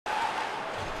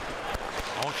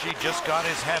Oshie just got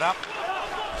his head up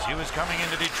as he was coming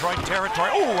into Detroit territory.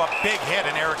 Oh, a big hit,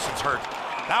 and Ericsson's hurt.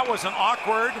 That was an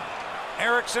awkward.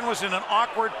 Ericsson was in an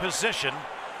awkward position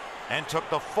and took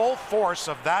the full force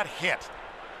of that hit.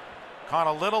 Caught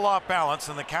a little off balance,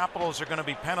 and the Capitals are going to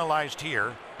be penalized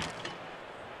here.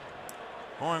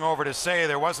 Going over to say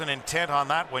there wasn't intent on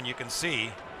that one, you can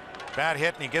see. Bad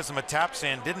hit, and he gives him a tap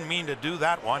saying didn't mean to do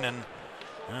that one. And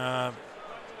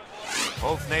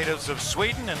both natives of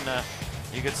Sweden, and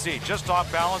you can see just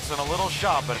off balance and a little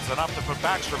shove, but it's enough to put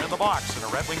Backstrom in the box in a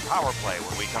Red Wing power play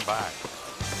when we come back.